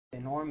the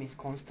norm is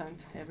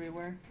constant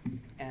everywhere,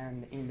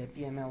 and in the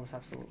PML is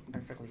absolutely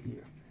perfectly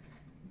zero.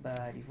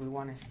 But if we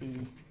want to see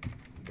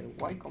the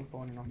y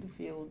component of the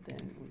field,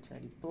 then we try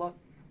to plot,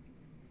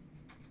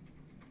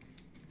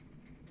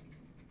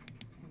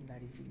 and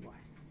that is EY.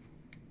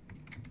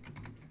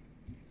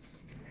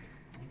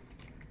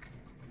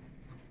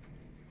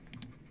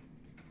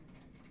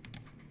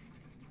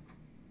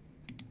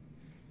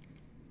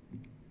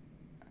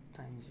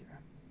 Times 0.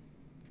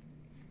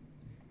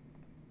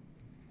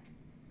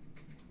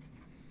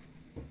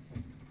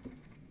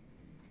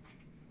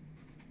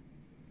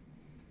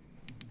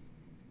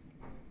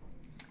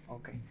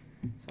 Okay,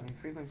 so in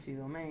frequency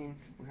domain,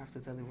 we have to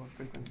tell you what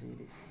frequency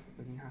it is.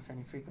 We didn't have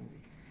any frequency.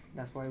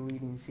 That's why we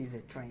didn't see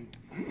the train.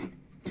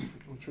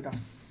 We should have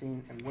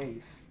seen a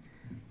wave.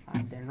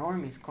 The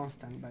norm is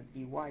constant, but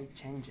EY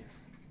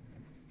changes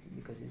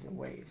because it's a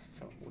wave.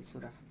 So we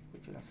should have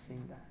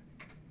seen that.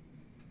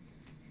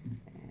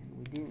 And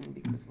we didn't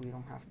because we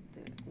don't have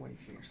the wave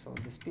here. So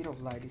the speed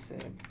of light is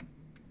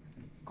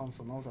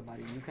Comsol knows about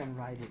it. You can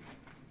write it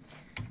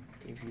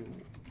if you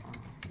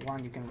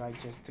want. You can write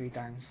just 3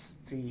 times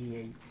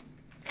 3e8,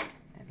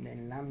 and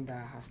then lambda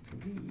has to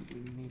be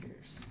in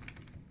meters.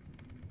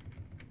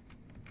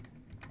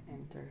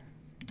 Enter.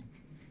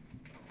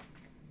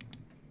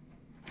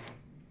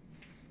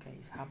 Okay,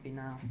 it's happy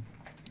now.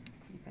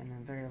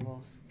 Dependent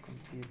variables,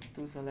 compute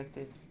 2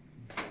 selected.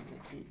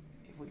 Let's see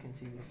if we can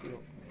see the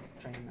field.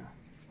 Let's train now.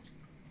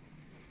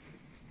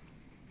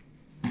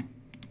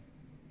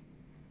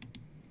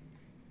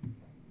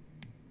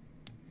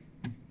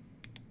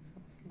 So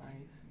it's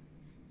live.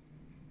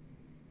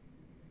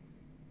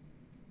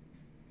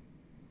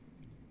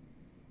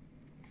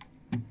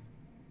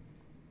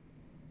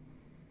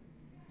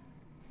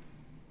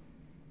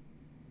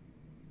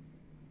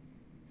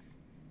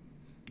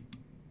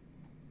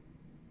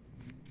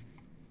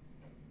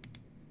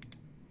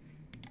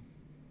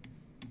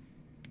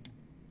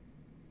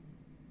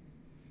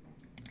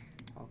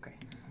 Okay,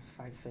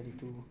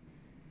 532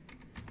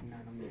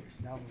 nanometers.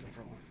 That was a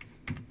problem.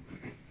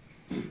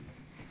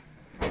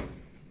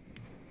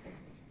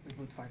 We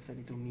put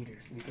 532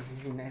 meters because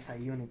it's in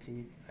SI units.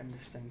 It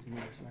understands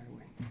meters right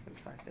away. So it's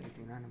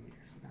 532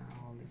 nanometers.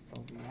 Now let's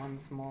solve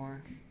once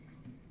more.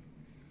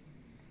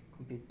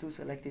 Compute 2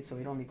 selected, so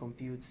it only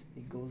computes.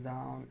 It goes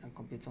down and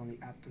computes only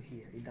up to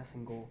here. It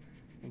doesn't go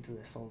into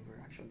the solver.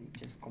 Actually,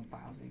 it just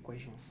compiles the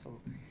equations.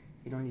 So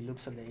it only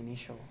looks at the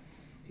initial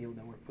field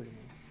that we're putting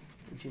in,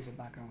 which is a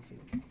background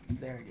field.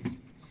 There it is.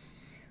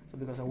 So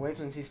because our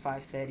wavelength is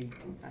 530,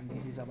 and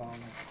this is about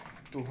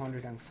like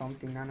 200 and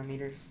something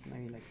nanometers,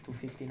 maybe like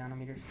 250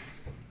 nanometers,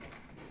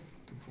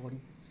 240.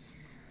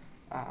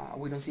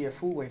 We don't see a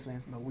full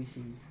wavelength, but we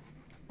see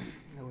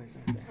the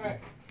wavelength there.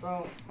 Alright,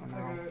 so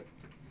now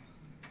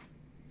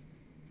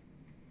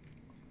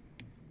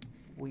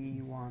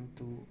we want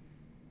to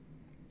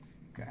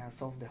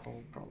solve the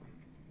whole problem.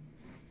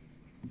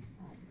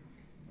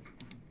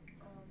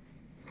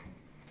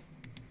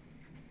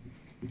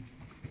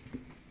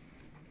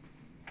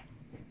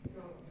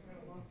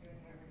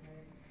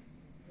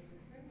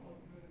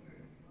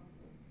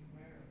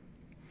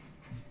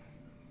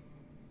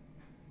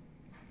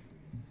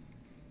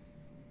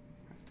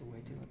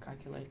 Wait till it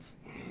calculates.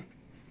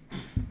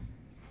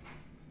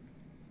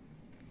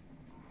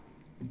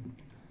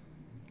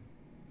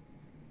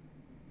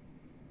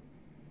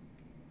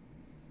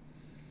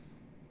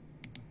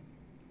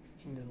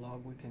 In the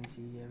log we can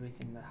see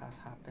everything that has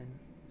happened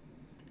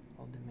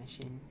of the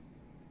machine,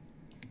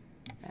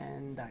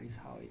 and that is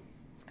how it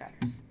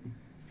scatters.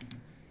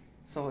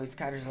 So it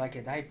scatters like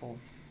a dipole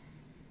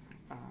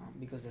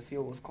because the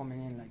field was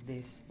coming in like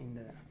this in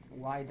the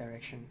y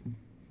direction,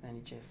 and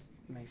it just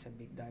makes a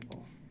big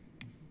dipole.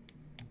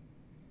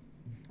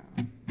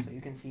 So you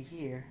can see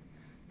here,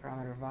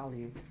 parameter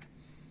value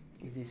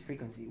is this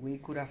frequency. We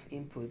could have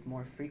input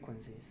more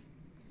frequencies,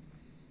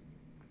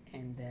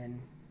 and then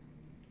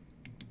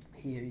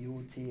here you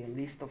would see a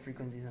list of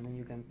frequencies, and then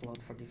you can plot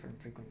for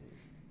different frequencies.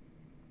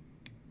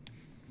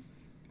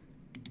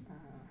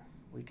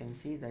 We can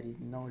see that it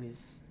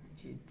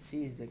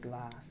sees the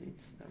glass.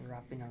 It's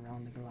wrapping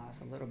around the glass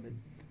a little bit.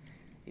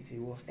 If it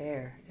was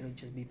air, it would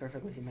just be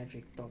perfectly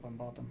symmetric top and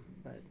bottom,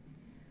 but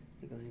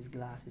because it's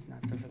glass, it's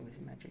not perfectly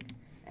symmetric.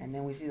 And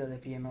then we see that the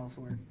PMLs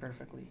work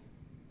perfectly.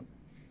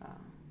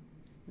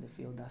 The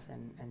field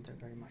doesn't enter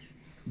very much.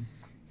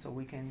 So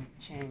we can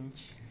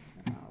change,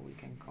 we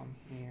can come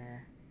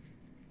here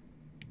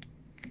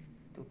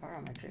to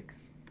parametric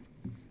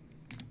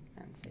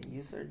and say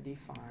user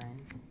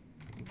define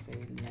and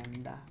say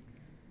lambda,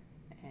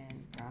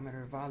 and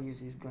parameter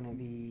values is going to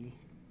be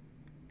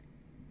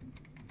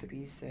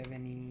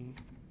 370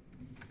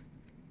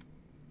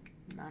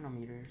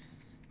 nanometers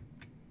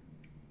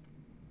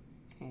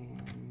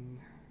and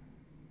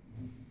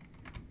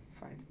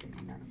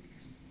 530 nanometers.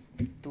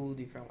 2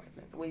 different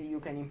wavelengths. Well, you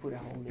can input a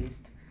whole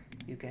list.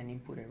 You can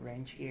input a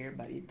range here,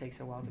 but it takes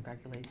a while to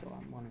calculate, so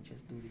I'm going to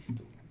just do these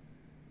 2.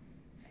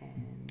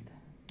 And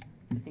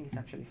I think it's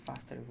actually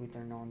faster if we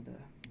turn on the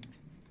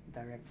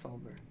direct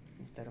solver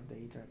instead of the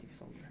iterative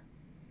solver.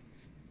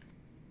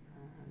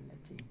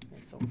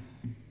 it's off.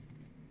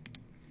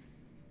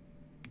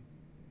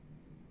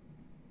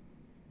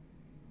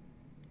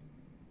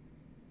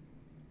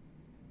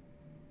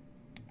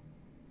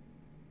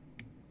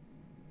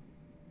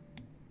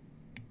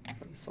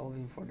 So it's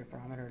solving for the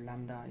parameter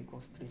lambda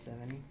equals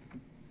 370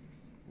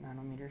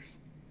 nanometers.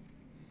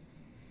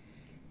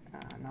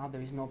 Now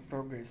there is no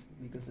progress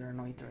because there are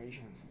no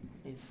iterations.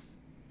 It's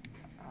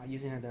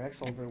using a direct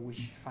solver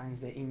which finds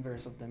the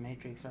inverse of the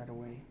matrix right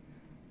away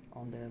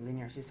on the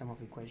linear system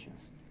of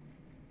equations,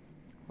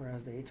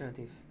 whereas the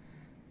iterative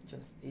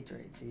just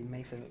iterates. It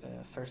makes a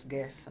first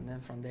guess and then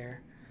from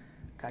there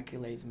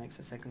makes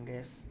a second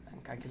guess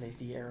and calculates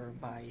the error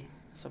by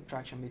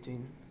subtraction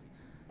between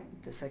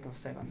the second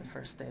step and the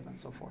first step and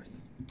so forth.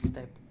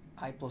 Step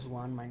I plus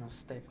 1 minus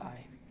step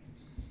I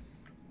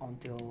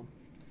until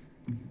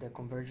the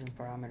convergence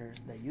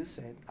parameters that you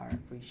set are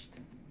reached.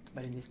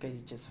 But in this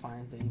case it just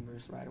finds the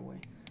inverse right away.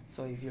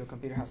 So if your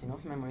computer has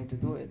enough memory to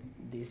do it,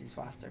 this is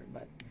faster.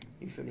 But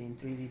usually in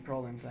 3D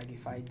problems, like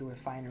if I do a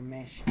finer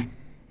mesh,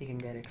 it can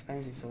get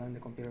expensive, so then the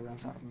computer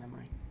runs out of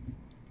memory.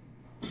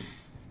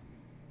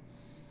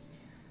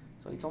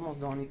 So it's almost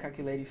done. We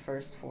calculated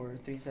first for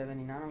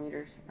 370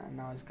 nanometers, and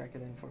now it's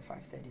calculating for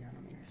 530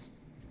 nanometers.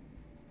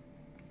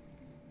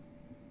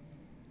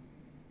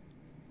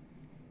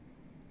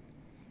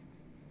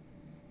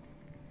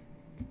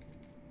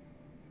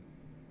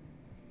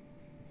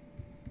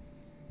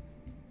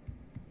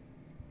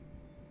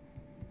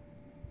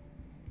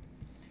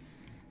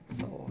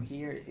 So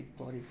here it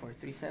plotted for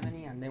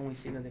 370, and then we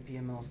see that the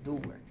PMLs do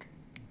work.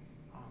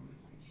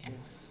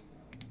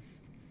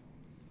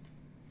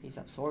 It's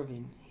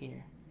absorbing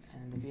here,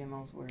 and the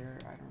PMLs were, I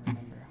don't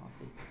remember how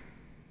thick.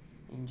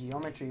 In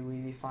geometry,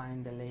 we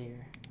defined the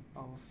layer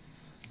of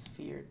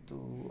sphere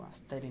to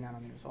 30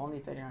 nanometers. So only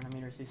 30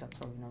 nanometers is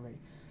absorbing already.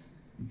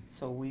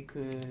 So we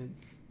could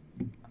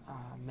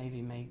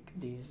maybe make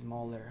this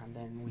smaller, and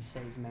then we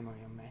save memory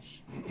on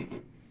mesh.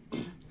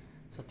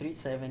 So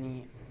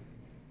 370,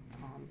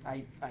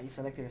 I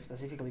selected it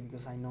specifically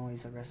because I know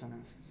it's a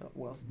resonance. So it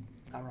was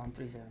around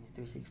 370,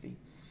 360,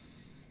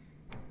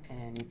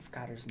 and it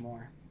scatters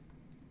more.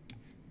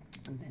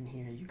 And then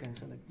here you can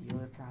select the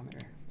other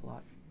parameter,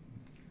 plot,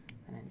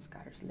 and then it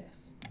scatters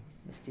less.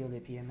 But still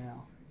the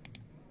PML,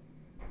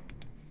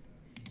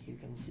 you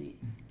can see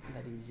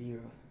that is 0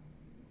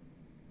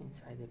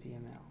 inside the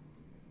PML.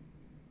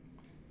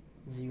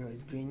 0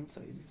 is green,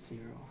 so it's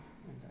 0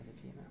 inside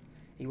the PML.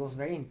 It was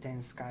very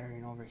intense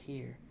scattering over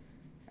here,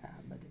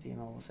 but the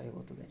PML was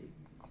able to get it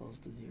close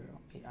to 0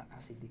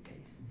 as it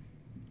decays.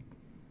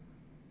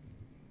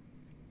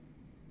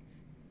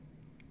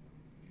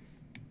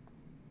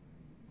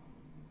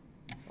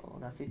 So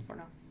that's it for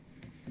now.